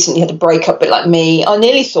 I've recently had a breakup, a bit like me. I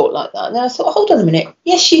nearly thought like that. And then I thought, hold on a minute.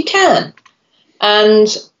 Yes, you can. And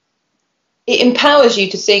it empowers you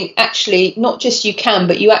to think, actually, not just you can,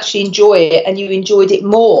 but you actually enjoy it, and you enjoyed it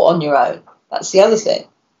more on your own. That's the other thing.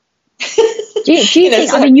 Do you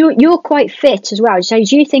think? I mean, you're quite fit as well. So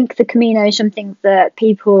do you think the Camino is something that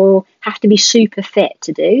people have to be super fit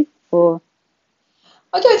to do, or?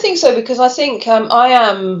 I don't think so, because I think I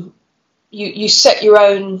am. You set your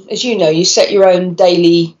own, as you know, you set your own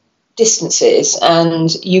daily distances, and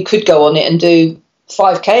you could go on it and do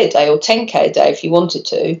 5k a day or 10k a day if you wanted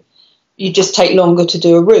to. You just take longer to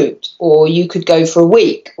do a route, or you could go for a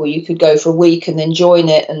week, or you could go for a week and then join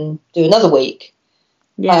it and do another week.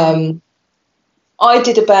 Yeah. I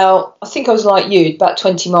did I think I was like you, about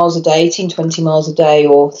 20 miles a day, 20 miles a day,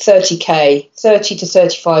 or 30 to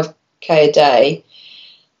 35k a day.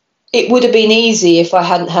 It would have been easy if I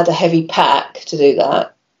hadn't had a heavy pack to do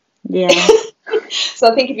that. Yeah. So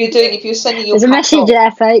I think if you're sending your There's a message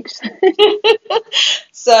there, folks.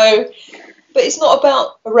 So, but it's not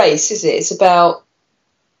about a race, is it? It's about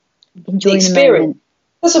enjoying the experience.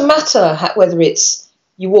 It doesn't matter whether it's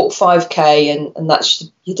you walk 5k and that's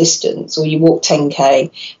your distance, or you walk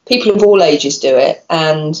 10k. People of all ages do it,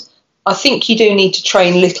 and I think you do need to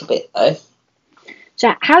train a little bit though.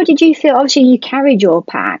 So how did you feel? Obviously you carried your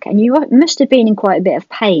pack, and you must have been in quite a bit of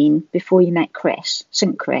pain before you met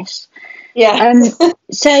St. Chris. Yeah.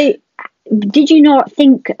 So did you not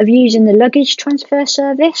think of using the luggage transfer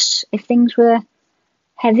service if things were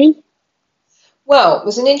heavy? Well,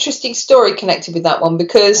 there's an interesting story connected with that one,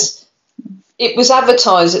 because it was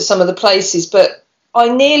advertised at some of the places, but I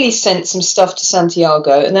nearly sent some stuff to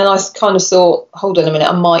Santiago, and then I kind of thought, hold on a minute,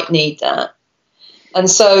 I might need that. And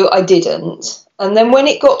so I didn't. And then when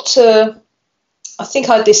it got to, I think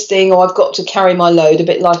I had this thing, I've got to carry my load, a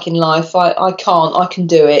bit like in life. I can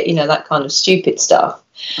do it, that kind of stupid stuff.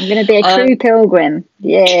 I'm going to be a true pilgrim.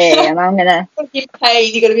 Yeah, and I'm going to... You've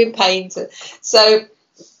got to be in pain. So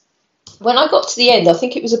when I got to the end, I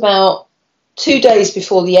think it was about 2 days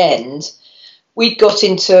before the end, we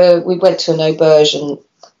went to an auberge, and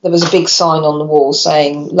there was a big sign on the wall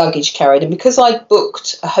saying luggage carried. And because I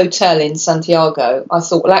booked a hotel in Santiago, I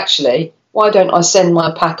thought, well, actually, why don't I send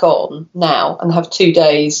my pack on now and have 2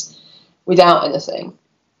 days without anything,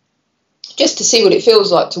 just to see what it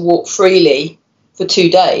feels like to walk freely for 2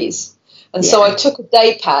 days. And so I took a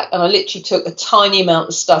day pack, and I literally took a tiny amount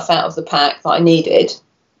of stuff out of the pack that I needed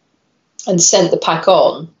and sent the pack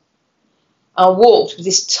on. I walked with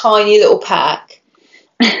this tiny little pack.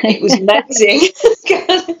 It was amazing.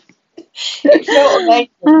 It felt amazing.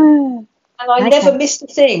 And I never missed a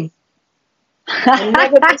thing. I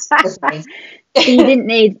never missed anything. So you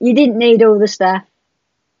didn't need all the stuff.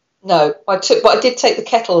 No, but I did take the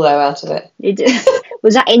kettle though out of it. You did.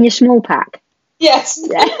 Was that in your small pack? Yes.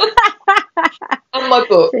 Yeah. And my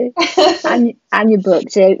book. So, and your book.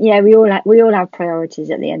 So yeah, we all have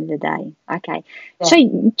priorities at the end of the day. Okay. Yeah.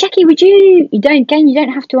 So Jackie, you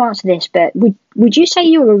don't have to answer this, but would you say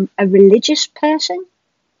you're a religious person?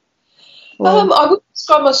 I wouldn't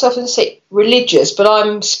describe myself as religious, but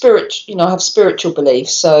I'm spiritual. I have spiritual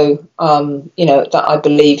beliefs. So, that I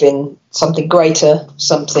believe in something greater,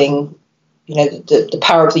 something, the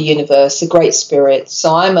power of the universe, the great spirit.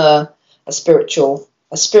 So I'm a spiritual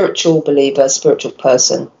believer, a spiritual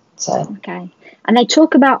person. So okay. And they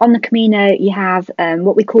talk about on the Camino, you have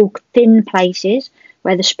what we call thin places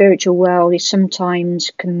where the spiritual world is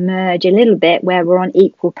sometimes can merge a little bit, where we're on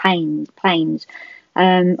equal planes.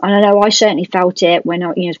 And I know I certainly felt it when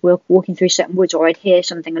I was walking through certain woods, or I'd hear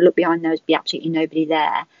something and look behind, there'd be absolutely nobody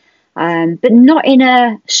there. But not in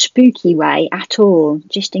a spooky way at all,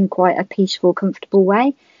 just in quite a peaceful, comfortable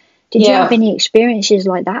way. Did you have any experiences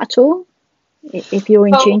like that at all, if you're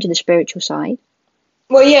in tune to the spiritual side?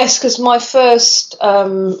 Well, yes, because my first,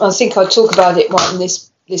 I think I talk about it right in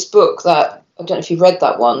this book, that I don't know if you've read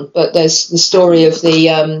that one, but there's the story of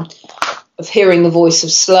of hearing the voice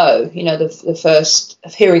of Slow, the first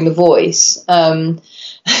of hearing the voice,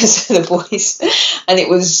 the voice, and it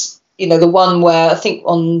was, the one where I think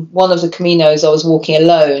on one of the Caminos I was walking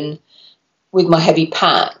alone with my heavy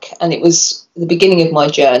pack, and it was the beginning of my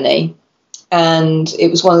journey, and it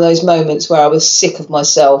was one of those moments where I was sick of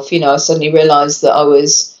myself. I suddenly realised that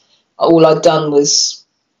all I'd done was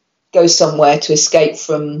go somewhere to escape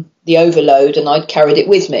from the overload, and I'd carried it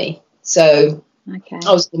with me. So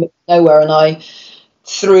I was in the middle of nowhere, and I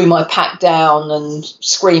threw my pack down and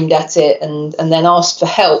screamed at it, and then asked for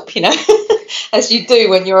help, as you do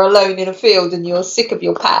when you're alone in a field and you're sick of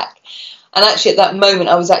your pack. And actually at that moment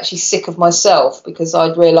I was actually sick of myself, because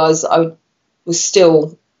I'd realised I was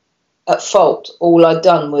still at fault. All I'd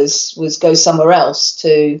done was go somewhere else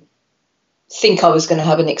to think I was going to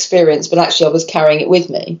have an experience, but actually I was carrying it with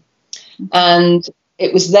me. And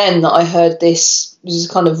it was then that I heard this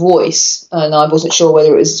kind of voice, and I wasn't sure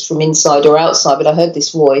whether it was from inside or outside, but I heard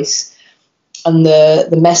this voice, and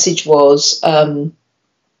the message was that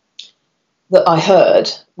I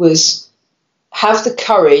heard was, have the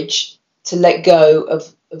courage to let go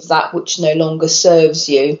of that which no longer serves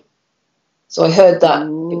you. So I heard that.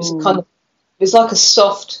 It was like a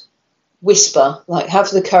soft whisper, like, have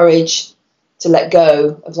the courage to let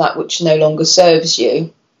go of that which no longer serves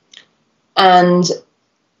you. And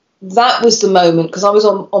that was the moment, because I was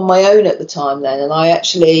on my own at the time then, and I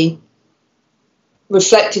actually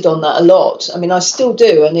reflected on that a lot. I mean, I still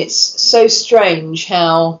do, and it's so strange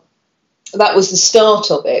how that was the start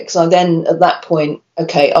of it, because I then, at that point,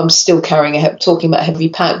 okay, I'm still talking about a heavy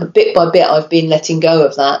pack, but bit by bit I've been letting go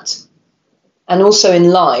of that. And also in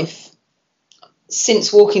life,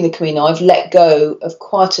 since walking the Camino, I've let go of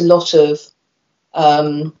quite a lot of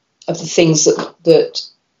the things that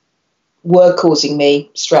were causing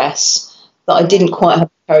me stress, that I didn't quite have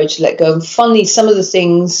the courage to let go. And funny, some of the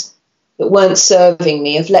things that weren't serving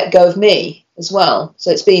me have let go of me as well.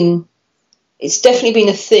 So it's definitely been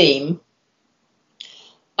a theme.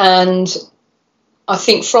 And I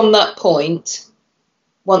think from that point,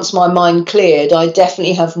 once my mind cleared, I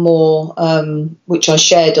definitely have more, which I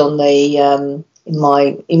shared on the in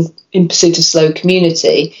my in Pursuit of Slow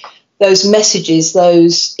community. Those messages,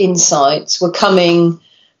 those insights were coming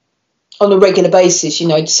on a regular basis.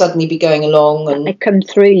 I'd suddenly be going along, and they come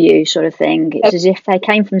through you, sort of thing. It's as if they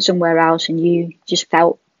came from somewhere else, and you just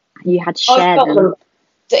felt you had to share them.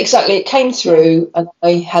 Exactly, it came through, and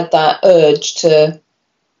I had that urge to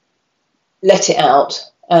let it out,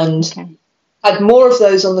 and had more of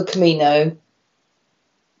those on the Camino,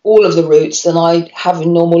 all of the routes, than I have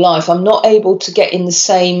in normal life. I'm not able to get in the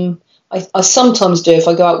same. I sometimes do if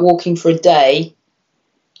I go out walking for a day,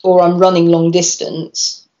 or I'm running long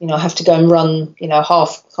distance. I have to go and run,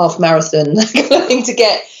 half marathon to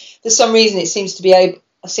get. For some reason, I seem to be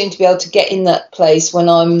able to get in that place when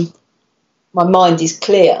my mind is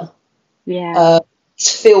clear. Yeah,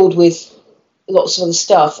 it's filled with lots of other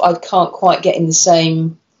stuff. I can't quite get in the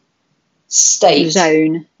same state.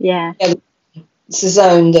 Zone. Yeah. It's the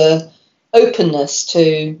zone, the openness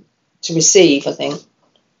to receive, I think.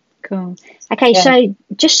 Cool. Okay, so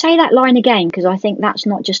just say that line again, because I think that's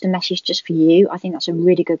not just a message just for you. I think that's a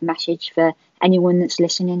really good message for anyone that's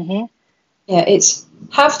listening here. Yeah, it's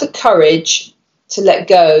have the courage to let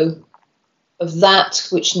go of that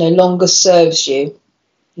which no longer serves you.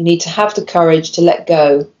 You need to have the courage to let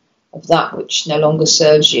go of that which no longer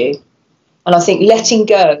serves you. And I think letting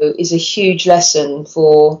go is a huge lesson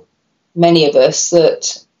for many of us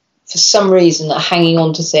that for some reason are hanging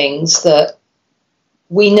on to things that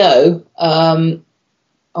we know are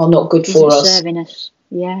not good for us. Serving us.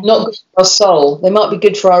 Yeah. Not good for our soul. They might be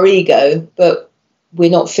good for our ego, but we're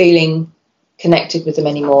not feeling connected with them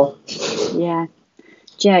anymore. Yeah.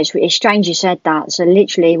 Do you know, it's strange you said that. So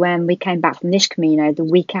literally when we came back from this Camino, the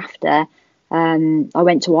week after, I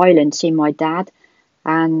went to Ireland to see my dad,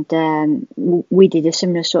 and we did a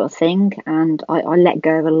similar sort of thing, and I let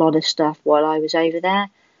go of a lot of stuff while I was over there.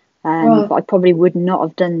 But I probably would not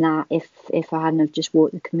have done that if I hadn't have just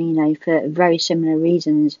walked the Camino for very similar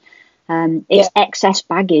reasons. It's excess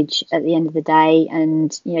baggage at the end of the day,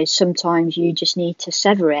 and sometimes you just need to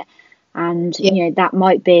sever it. And that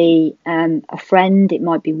might be a friend, it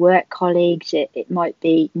might be work colleagues, it might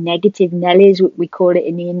be negative Nellies, we call it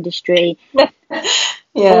in the industry,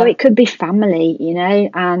 or it could be family,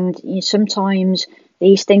 and sometimes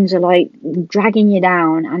these things are like dragging you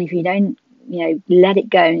down, and if you don't let it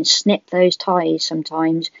go and snip those ties,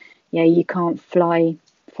 sometimes you can't fly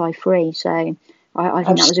free. So I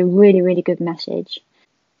think that was a really, really good message.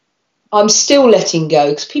 I'm still letting go,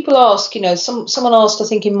 because people ask, someone asked, I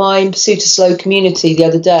think in my Pursuit of Slow community the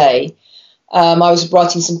other day, I was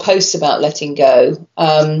writing some posts about letting go,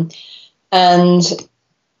 and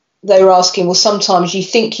they were asking, well, sometimes you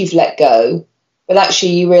think you've let go, but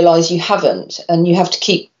actually you realise you haven't, and you have to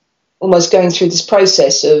keep almost going through this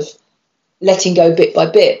process of letting go bit by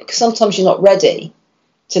bit, because sometimes you're not ready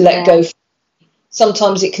to let go.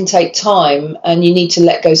 Sometimes it can take time, and you need to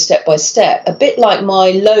let go step by step, a bit like my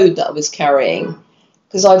load that I was carrying,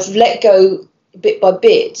 because I've let go bit by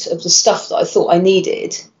bit of the stuff that I thought I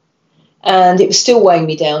needed, and it was still weighing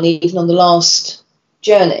me down even on the last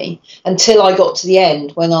journey, until I got to the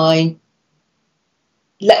end. When I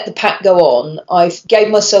let the pack go on, I gave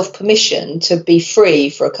myself permission to be free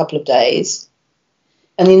for a couple of days,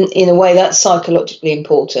 and in a way that's psychologically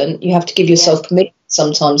important. You have to give yourself permission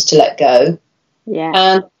sometimes to let go.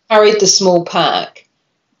 And carried the small pack.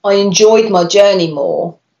 I enjoyed my journey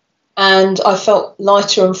more, and I felt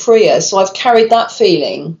lighter and freer. So I've carried that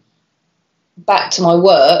feeling back to my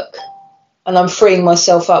work, and I'm freeing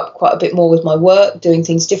myself up quite a bit more with my work, doing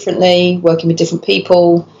things differently, working with different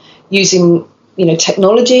people, using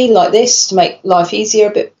technology like this to make life easier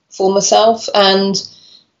a bit for myself. And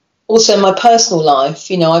also in my personal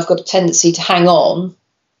life, I've got a tendency to hang on.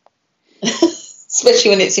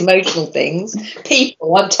 Especially when it's emotional things.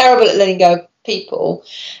 People, I'm terrible at letting go of people.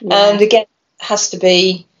 And again, it has to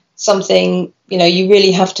be something, you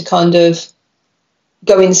really have to kind of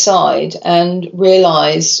go inside and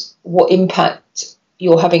realise what impact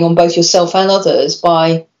you're having on both yourself and others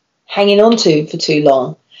by hanging on to for too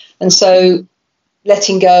long. And so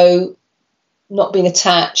letting go, not being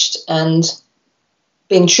attached, and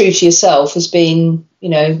being true to yourself has been,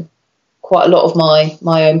 quite a lot of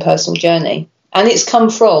my own personal journey. And it's come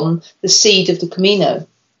from the seed of the Camino.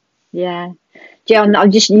 Yeah. John,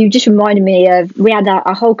 you just reminded me of, we had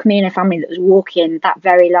a whole Camino family that was walking that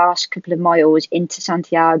very last couple of miles into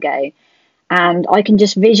Santiago. And I can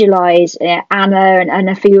just visualise Anna and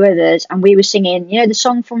a few others. And we were singing, the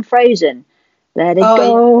song from Frozen. Let it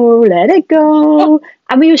go, let it go.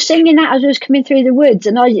 And we were singing that as I was coming through the woods.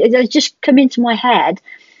 And it just come into my head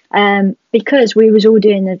because we was all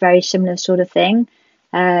doing a very similar sort of thing.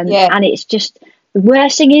 And it's just, the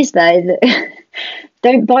worst thing is though that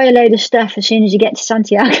don't buy a load of stuff as soon as you get to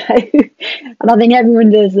Santiago. And I think everyone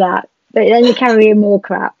does that, but then you're carrying more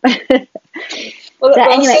crap. Well,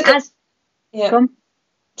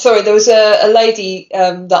 sorry, there was a lady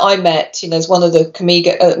that I met, as one of the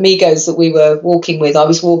amigos that we were walking with, I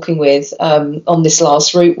was walking with on this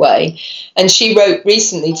last route way. And she wrote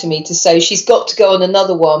recently to me to say she's got to go on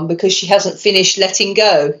another one because she hasn't finished letting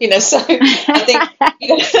go, so I think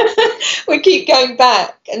we keep going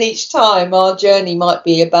back, and each time our journey might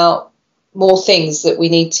be about more things that we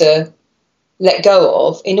need to let go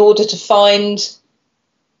of in order to find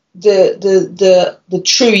the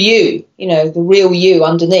true you, the real you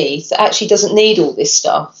underneath that actually doesn't need all this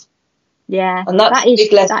stuff. Yeah, and that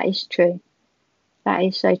is true. That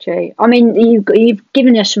is so true. I mean, you've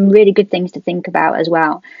given us some really good things to think about as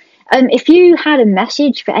well. If you had a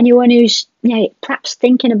message for anyone who's perhaps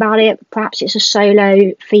thinking about it, perhaps it's a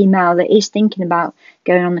solo female that is thinking about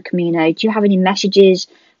going on the Camino, do you have any messages?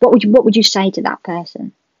 What would you say to that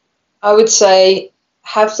person? I would say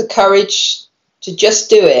have the courage to just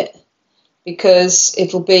do it, because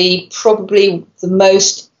it will be probably the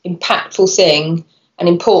most impactful thing and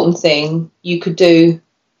important thing you could do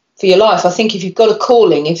for your life. I think if you've got a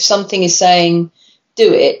calling, if something is saying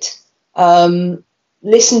do it,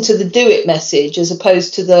 listen to the do it message as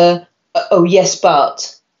opposed to the oh yes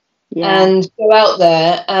but, and go out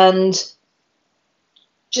there and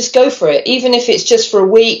just go for it, even if it's just for a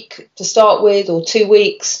week to start with or 2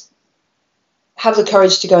 weeks. Have the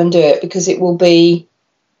courage to go and do it, because it will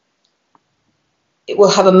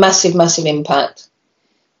have a massive impact.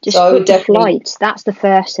 Just book the flights. That's the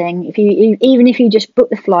first thing. Even if you just book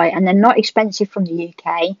the flight, and they're not expensive from the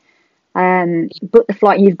UK, book the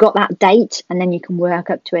flight. You've got that date, and then you can work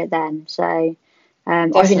up to it then. So I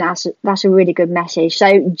think that's a really good message.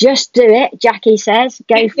 So just do it, Jackie says.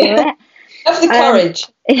 Go for it. Have the courage.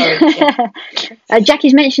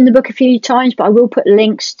 Jackie's mentioned the book a few times, but I will put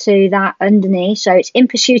links to that underneath. So it's In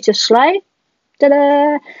Pursuit of Slow.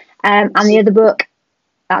 Ta-da! And the other book,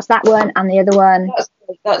 that's that one, and the other one,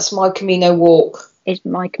 that's My Camino Walk. Is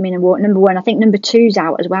My Camino Walk number 1. I think number 2's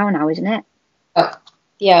out as well now, isn't it?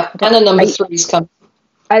 Yeah, and a number 3's coming.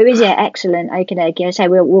 Oh, is it? Excellent. Okay. So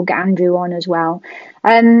we'll get Andrew on as well.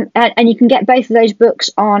 And you can get both of those books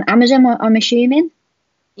on Amazon, I'm assuming.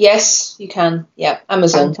 Yes, you can. Yeah,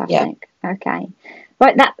 Amazon. Fantastic. Yeah. Okay.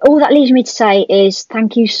 Right, all that leaves me to say is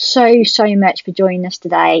thank you so much for joining us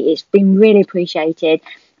today. It's been really appreciated.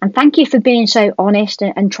 And thank you for being so honest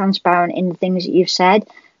and transparent in the things that you've said.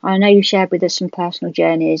 I know you've shared with us some personal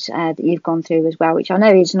journeys that you've gone through as well, which I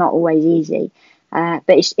know is not always easy, but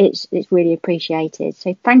it's really appreciated.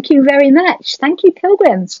 So thank you very much. Thank you,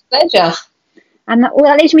 Pilgrims. Pleasure. And all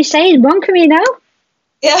that leaves me to say is one Camino.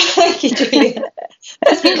 Yeah, thank you, Julia.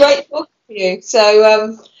 It's been great talking to you.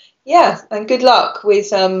 So, and good luck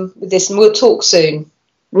with this, and we'll talk soon.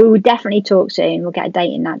 We will definitely talk soon. We'll get a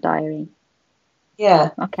date in that diary.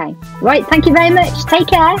 Yeah. Okay. Right. Thank you very much. Take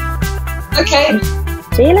care. Okay.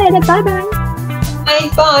 See you later. Bye-bye. Bye.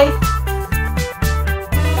 Bye.